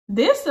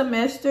This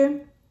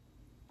semester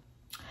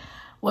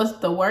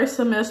was the worst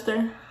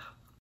semester.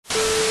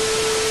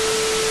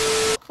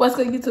 What's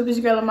good, YouTube? It's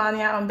your girl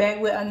Amani. I'm back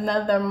with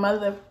another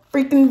mother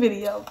freaking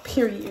video,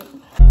 period.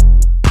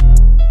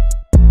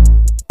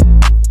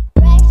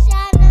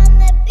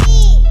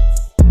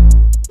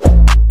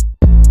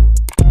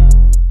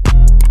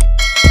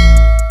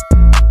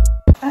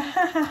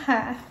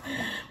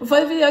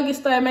 Before the video gets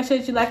started, make sure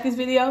that you like this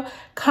video.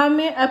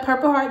 Comment a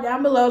purple heart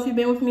down below if you've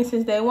been with me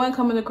since day one.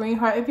 Comment a green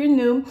heart if you're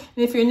new. And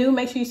if you're new,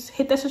 make sure you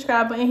hit that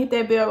subscribe button, hit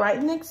that bell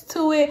right next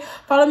to it.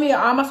 Follow me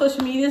on all my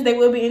social medias. They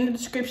will be in the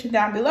description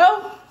down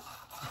below.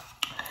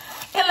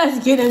 And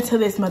let's get into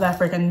this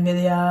motherfucking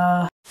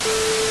video.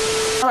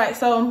 Alright,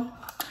 so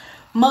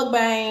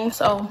mukbang.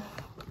 So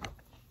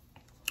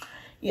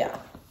yeah.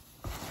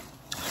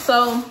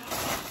 So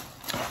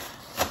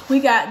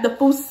we got the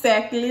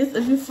foosacklys.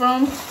 If you're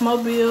from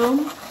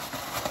Mobile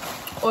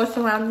or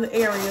surrounding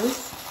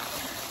areas,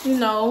 you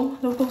know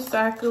the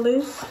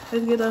foosacklys.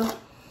 Let's get a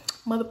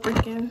mother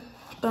freaking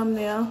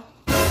thumbnail.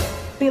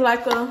 Be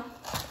like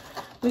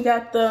we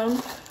got the,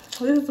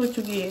 this is what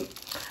you get: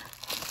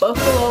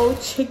 buffalo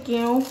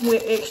chicken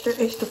with extra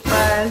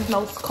fries,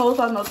 no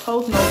coleslaw, no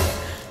toast,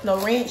 no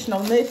ranch, no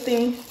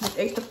nothing, just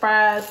extra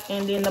fries,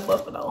 and then the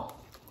buffalo.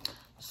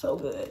 So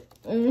good.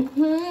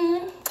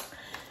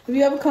 If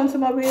you ever come to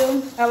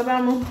Mobile,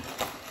 Alabama,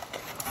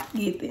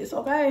 get this,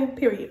 okay?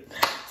 Period.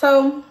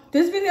 So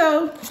this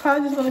video is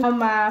probably just gonna be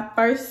my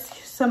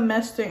first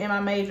semester in my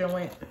major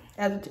went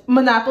as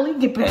Monopoly.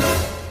 Get back.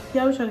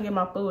 Yeah, I was trying to get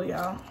my food,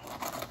 y'all.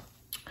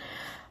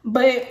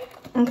 But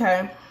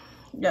okay,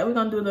 yeah, we're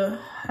gonna do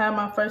how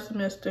my first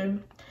semester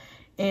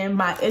in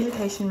my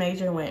education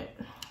major went.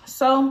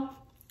 So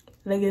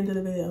let's get into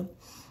the video.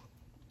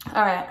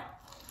 All right,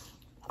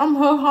 I'm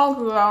so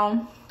hungry,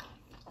 y'all.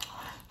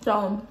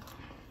 So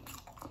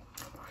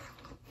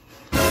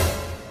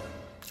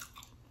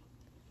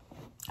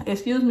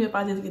excuse me if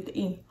I just get to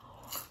eat.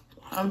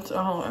 I'm so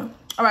hungry.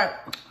 All right,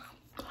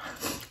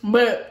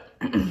 but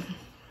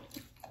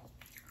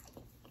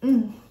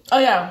oh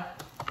yeah,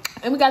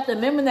 and we got the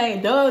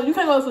lemonade. Duh, you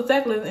can't go to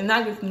foosacklys and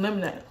not get some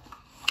lemonade.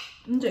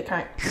 You just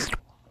can't.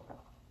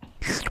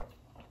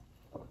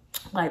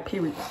 Like,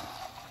 period.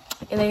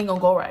 It ain't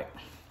gonna go right.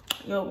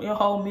 Your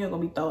whole meal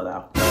gonna be thrown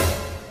out.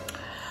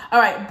 All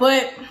right,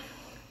 but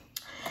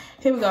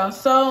here we go.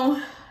 So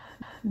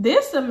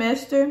this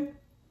semester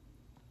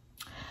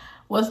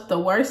was the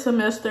worst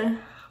semester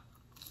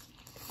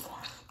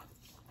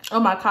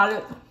of my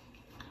college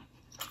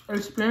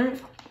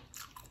experience.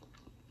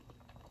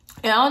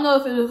 And I don't know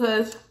if it was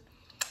because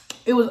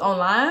it was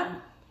online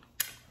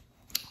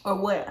or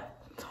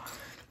what,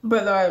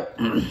 but like,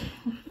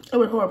 it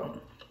was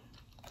horrible.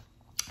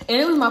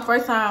 And it was my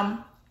first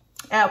time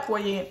at a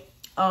four-year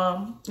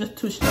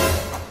institution.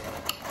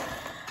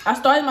 I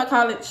started my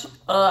college,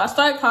 I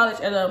started college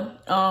at a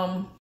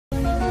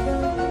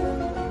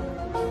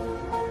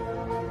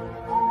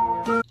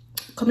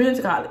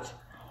community college.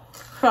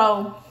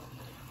 So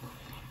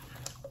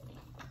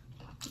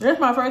this is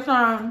my first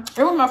time.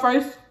 It was my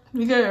first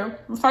year,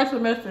 my first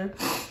semester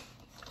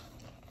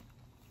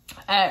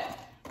at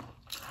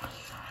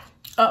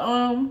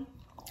a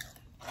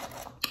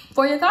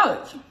four-year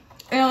college,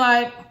 and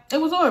like,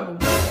 it was horrible.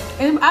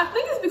 And I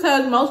think it's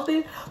because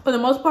mostly, for the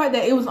most part,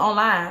 that it was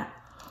online,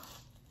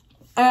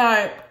 and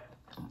like,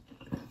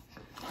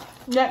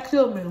 that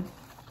killed me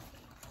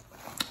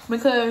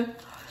because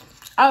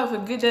I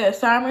would forget that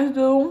assignments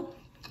due.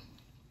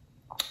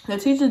 The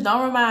teachers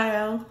don't remind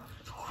you.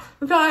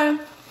 Because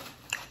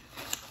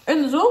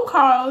in the Zoom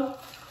calls,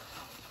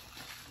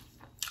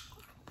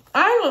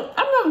 I'm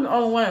not the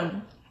only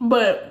one,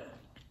 but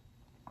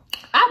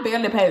I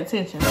barely paid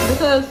attention.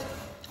 Because,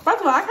 first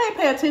of all, I can't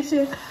pay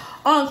attention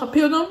on the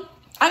computer.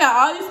 I got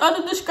all these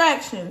other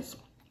distractions.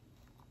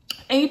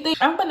 And you think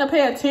I'm gonna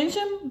pay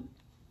attention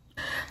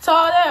to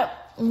all that?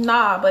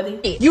 Nah,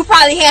 buddy. You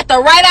probably had the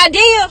right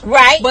idea,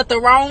 right, but the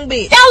wrong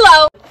bitch.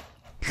 Hello.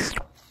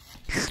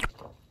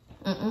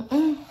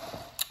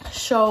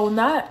 Sure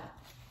not.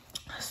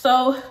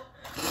 So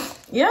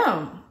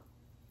yeah,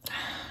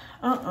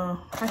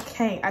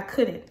 I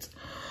couldn't.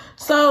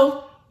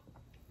 So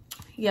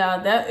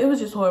yeah, it was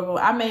just horrible.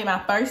 I made my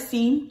first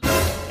C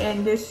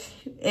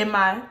in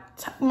my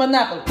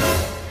Monopoly.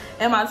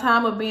 In my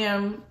time of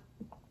being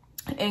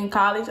in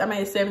college, I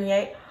made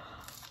 78.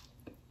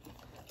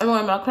 I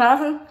went in my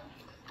classroom.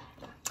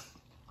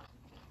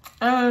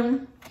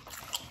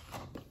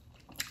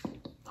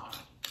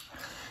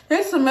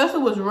 This semester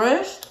was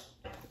rushed.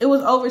 It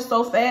was over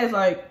so fast.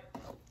 Like,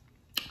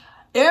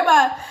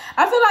 everybody,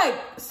 I feel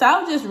like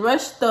South just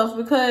rushed stuff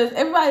because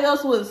everybody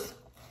else was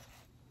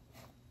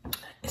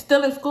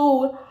still in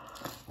school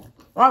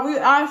while we were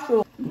out of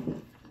school.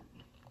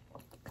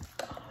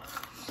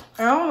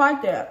 I don't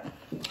like that.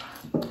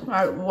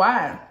 Like,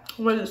 why?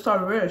 When it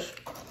started rush?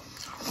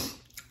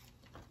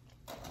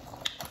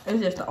 It's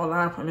just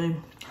online for me.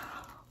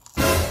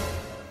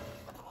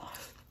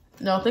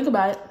 No, think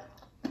about it.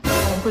 I'm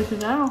gonna push it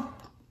down.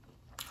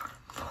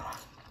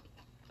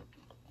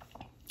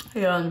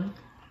 Yeah.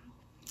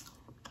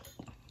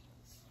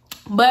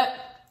 But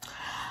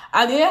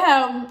I did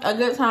have a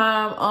good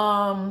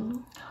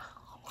time,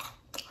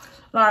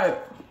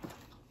 like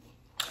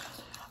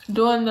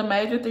doing the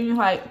major things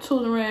like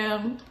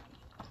tutoring.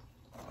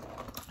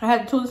 I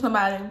had to tutor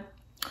somebody.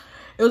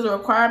 It was a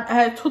requirement. I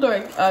had to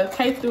tutor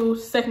K through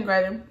second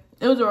grader.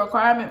 It was a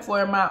requirement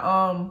for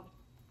my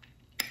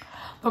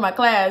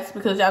class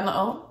because y'all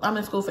know I'm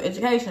in school for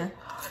education.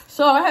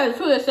 So I had to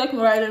tutor second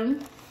grader.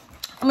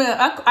 I mean,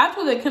 I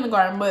tutored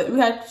kindergarten, but we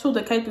had to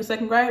tutor K through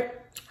second grade.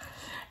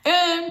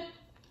 And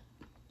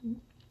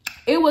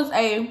it was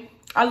I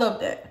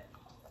loved that.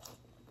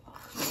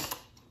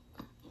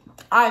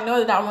 I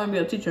know that I want to be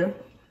a teacher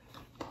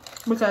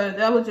because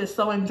that was just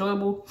so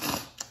enjoyable.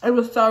 It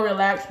was so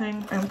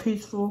relaxing and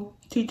peaceful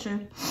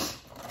teaching.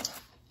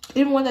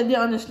 Even when I didn't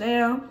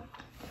understand,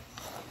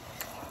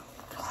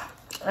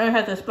 I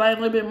had to explain a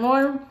little bit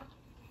more.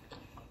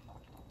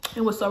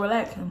 It was so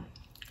relaxing.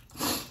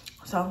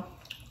 So,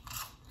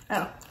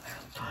 yeah.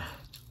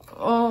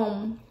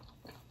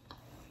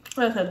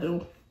 What else I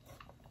do?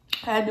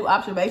 I had to do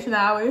observation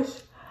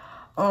hours.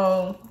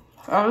 I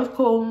was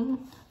cool.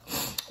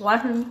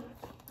 Watching.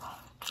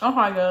 Oh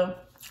my god.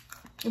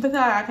 If it's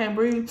not I can't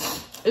breathe,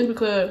 it's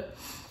because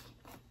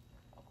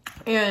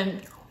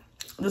in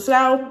the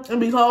south it'll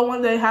be cold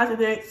one day, hot the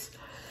next,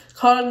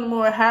 cold in the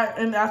morning, hot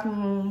in the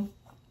afternoon,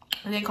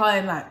 and then cold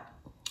at night.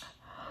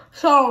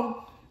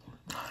 So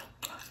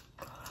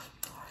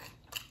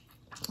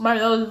my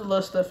nose is a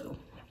little stuffy.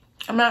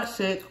 I'm not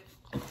sick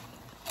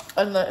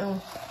or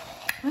nothing.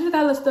 I just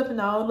got a little stuffy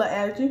nose, a little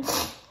allergy.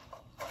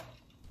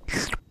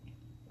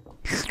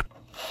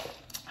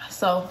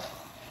 So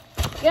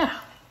yeah.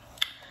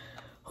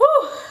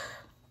 Whew.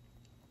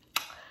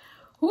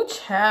 Ooh,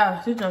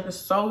 child, this drink is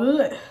so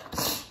good.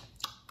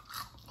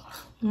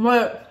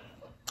 But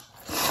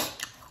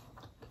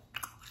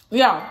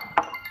yeah.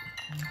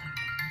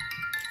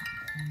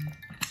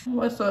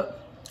 What's up?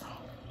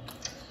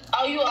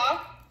 Oh, you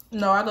off?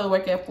 No, I go to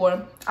work at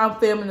 4. I'm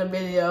filming the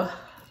video.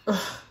 I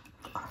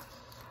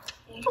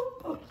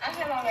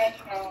have my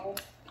mask on.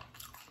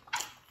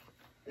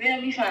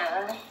 It'll be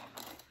fine.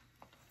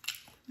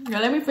 Yeah,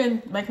 let me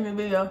finish making the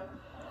video.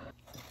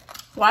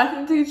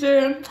 Watching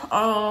teacher,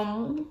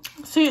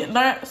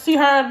 see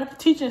her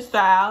teaching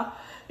style,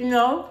 you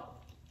know.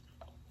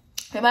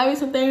 There might be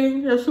some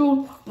things that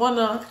you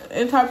wanna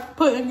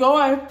put in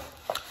your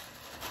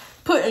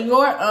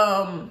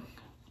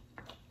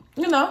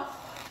you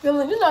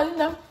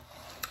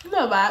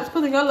know vibes,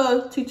 put in your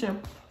little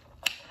teaching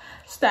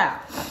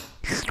style.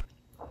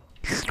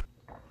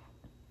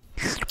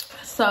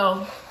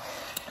 So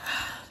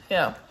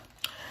yeah,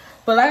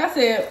 but like I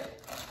said,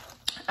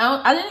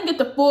 I didn't get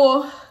the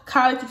full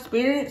college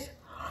experience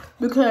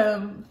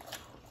because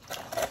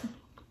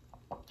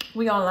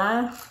we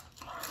online.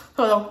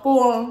 So the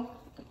full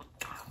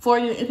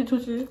 4-year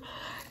institution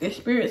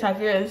experience, I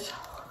guess.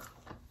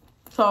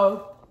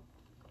 So,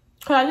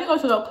 cause I didn't go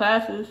to those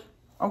classes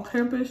on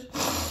campus.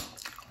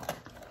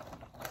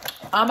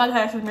 All my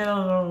classes met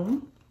on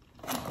Zoom.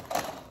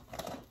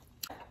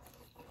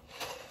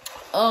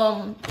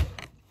 I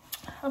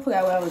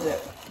forgot where I was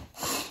at.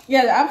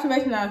 Yeah, the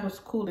observation hours was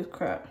cool as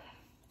crap.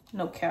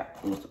 No cap,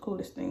 it was the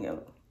coolest thing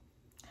ever.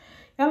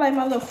 Y'all like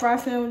my little fry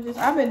sandwiches?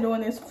 I've been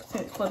doing this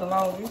since for the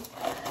longest.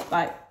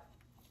 Like,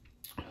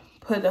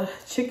 put a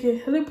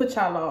chicken, let me put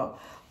y'all on.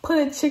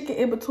 Put a chicken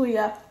in between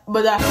y'all,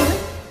 but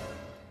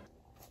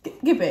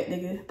get back,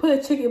 nigga. Put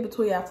a chicken in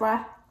between y'all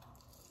fry.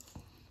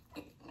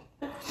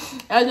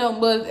 I don't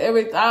buzz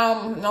every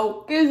time,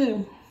 no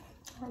kissing,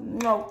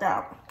 no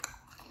cap.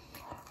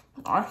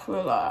 I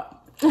feel like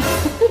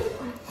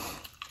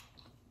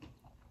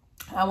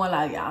I won't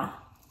lie, y'all.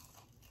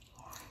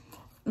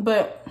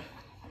 But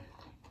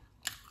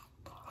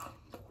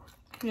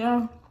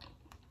yeah,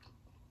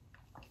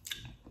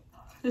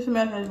 this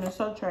method has been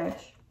so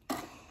trash.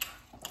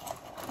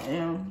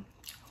 And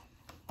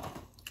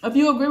if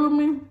you agree with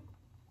me,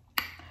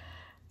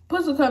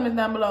 put some comments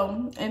down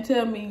below and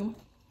tell me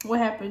what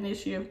happened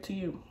this year to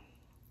you.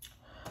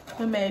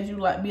 What made you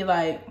be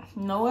like,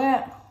 you know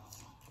what?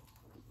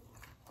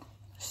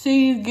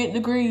 C's get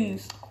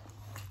degrees.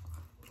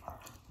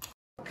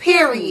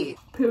 Period.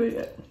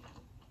 Period.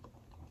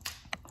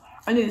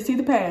 I need to see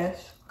the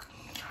past.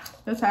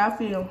 That's how I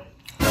feel.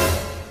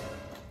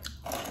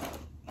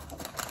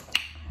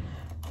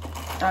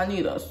 I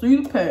need to see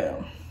the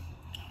past.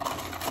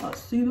 I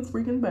see the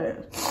freaking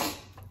past.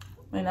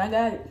 And I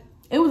got it.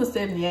 It was a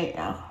 78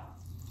 now.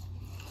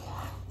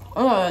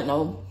 I don't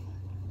know.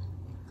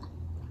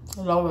 It's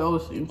always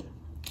overseas.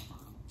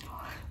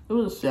 It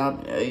was a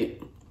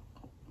 78.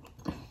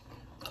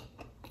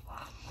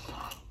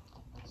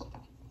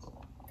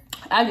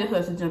 I just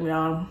left the gym,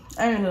 y'all.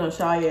 I ain't gonna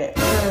shower yet.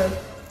 I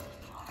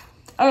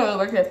gotta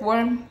work at 4.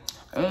 And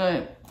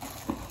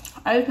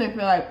I just didn't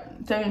feel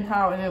like taking a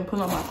shower and then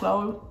putting on my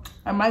clothes.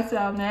 I might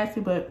sound nasty,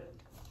 but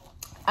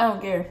I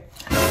don't care.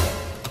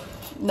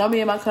 Don't be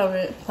in my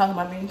comment talking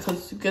about me,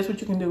 because guess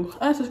what you can do?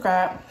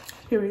 Unsubscribe.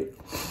 Period.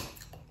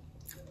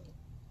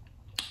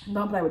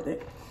 Don't play with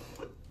it.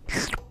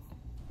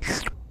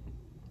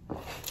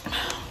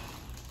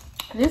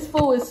 This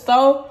food is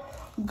so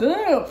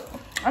good.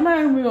 I'm not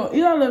even gonna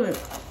eat all of it.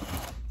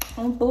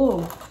 I'm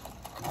full.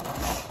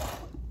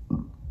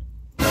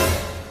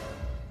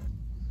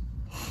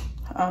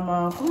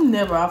 I'm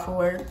never off of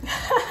work.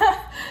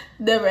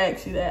 Never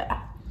ask you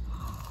that.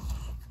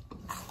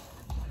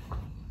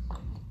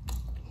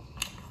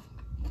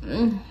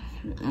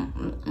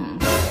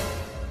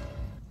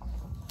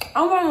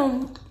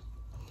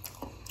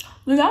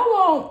 Do y'all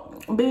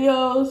want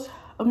videos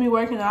of me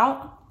working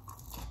out?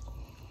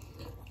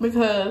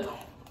 Because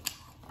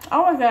I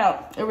work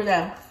out every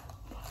day.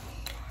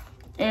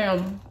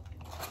 And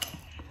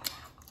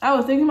I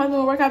was thinking about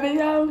doing a workout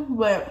video,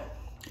 but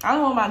I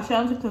don't want my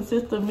channel to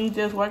consist of me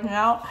just working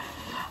out.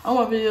 I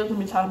want videos of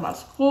me talking about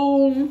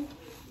school.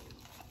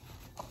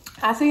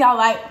 I see y'all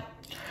like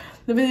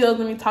the videos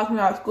of me talking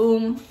about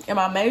school and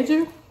my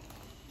major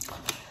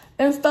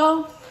and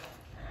stuff.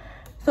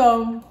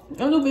 So I'm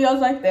gonna do videos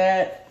like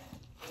that.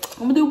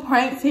 I'm gonna do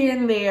pranks here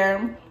and there.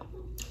 I'm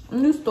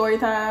gonna do story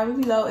times,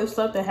 you know, if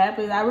something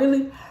happens. I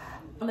really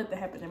don't let that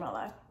happen in my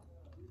life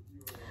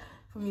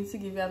for me to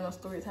give y'all no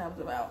story times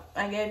about.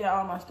 I gave y'all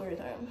all my story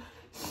times.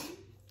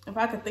 If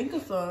I could think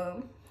of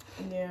some,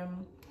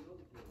 then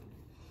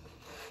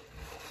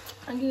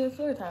I give a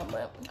story time,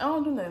 but I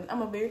don't do nothing.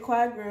 I'm a very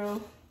quiet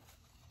girl.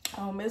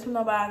 I don't mess with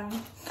nobody.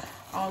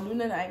 I don't do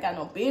nothing. I ain't got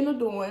no business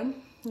doing,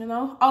 you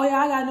know. Oh yeah,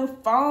 I got a new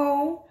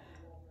phone.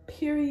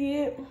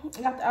 Period.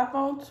 I got the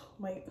iPhone.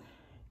 Wait.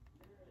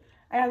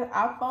 I got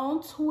the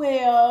iPhone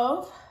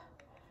 12.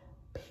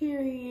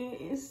 Period.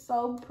 It's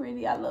so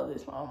pretty. I love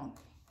this phone.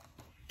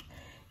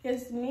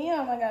 Yes,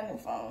 ma'am. I got a new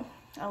phone.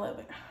 I love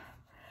it.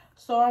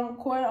 So I'm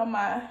recording on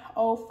my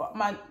old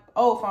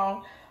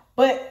phone,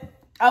 but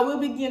I will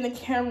be getting a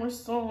camera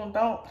soon.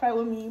 Don't play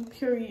with me.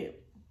 Period.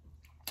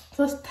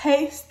 So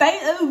stay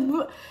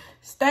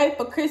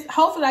for Christmas.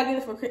 Hopefully I get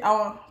it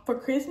for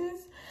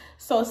Christmas.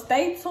 So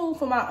stay tuned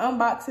for my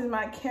unboxing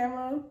my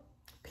camera.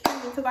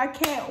 Period. Because I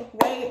can't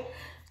wait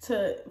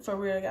for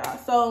real, y'all.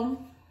 So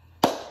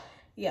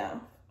yeah,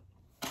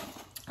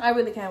 I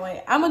really can't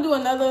wait. I'm gonna do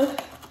another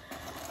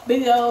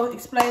video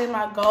explaining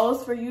my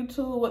goals for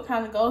YouTube. What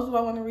kind of goals do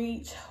I want to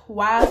reach?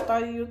 Why I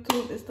started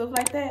YouTube and stuff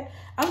like that.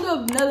 I'm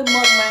gonna do another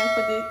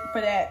mukbang for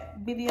that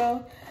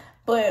video.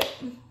 But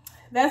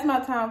that's my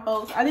time,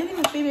 folks. I didn't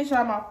even finish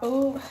all my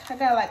food. I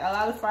got like a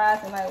lot of fries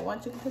and like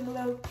one chicken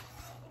tender.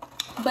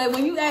 But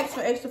when you ask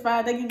for extra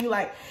fries, they give you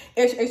like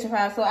extra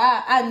fries. So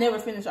I never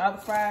finish all the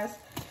fries,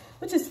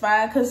 which is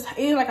fine because it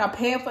ain't like I'm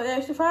paying for the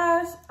extra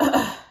fries.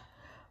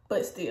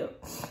 But still,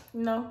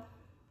 you know.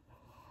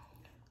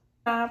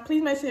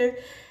 Please make sure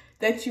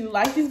that you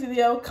like this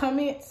video,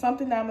 comment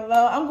something down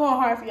below. I'm going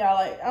hard for y'all.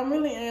 Like, I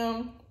really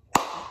am.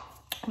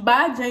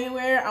 By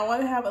January, I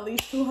want to have at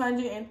least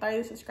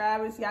 230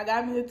 subscribers. Y'all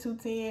got me to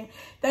 210.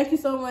 Thank you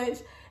so much.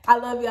 I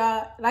love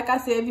y'all. Like I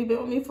said, if you've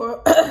been with me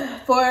for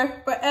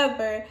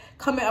forever,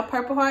 comment a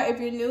purple heart. If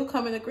you're new,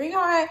 comment a green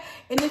heart.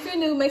 And if you're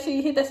new, make sure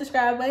you hit that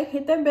subscribe button,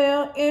 hit that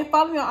bell, and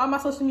follow me on all my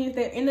social media.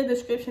 They're in the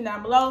description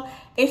down below.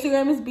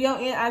 Instagram is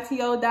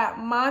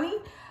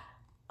bonito.mani_,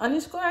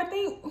 I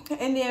think.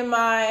 And then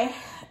my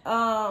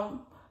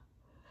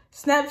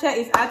Snapchat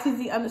is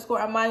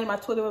ITZ_Amani. My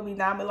Twitter will be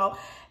down below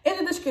in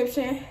the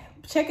description.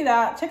 Check it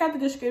out. Check out the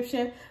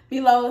description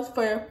below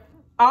for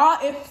all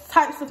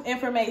types of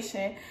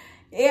information.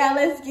 Yeah,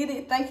 let's get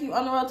it. Thank you.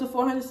 On the road to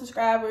 400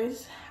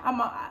 subscribers.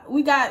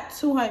 We got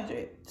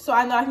 200. So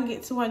I know I can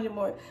get 200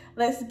 more.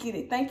 Let's get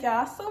it. Thank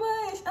y'all so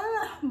much.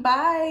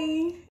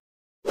 Bye.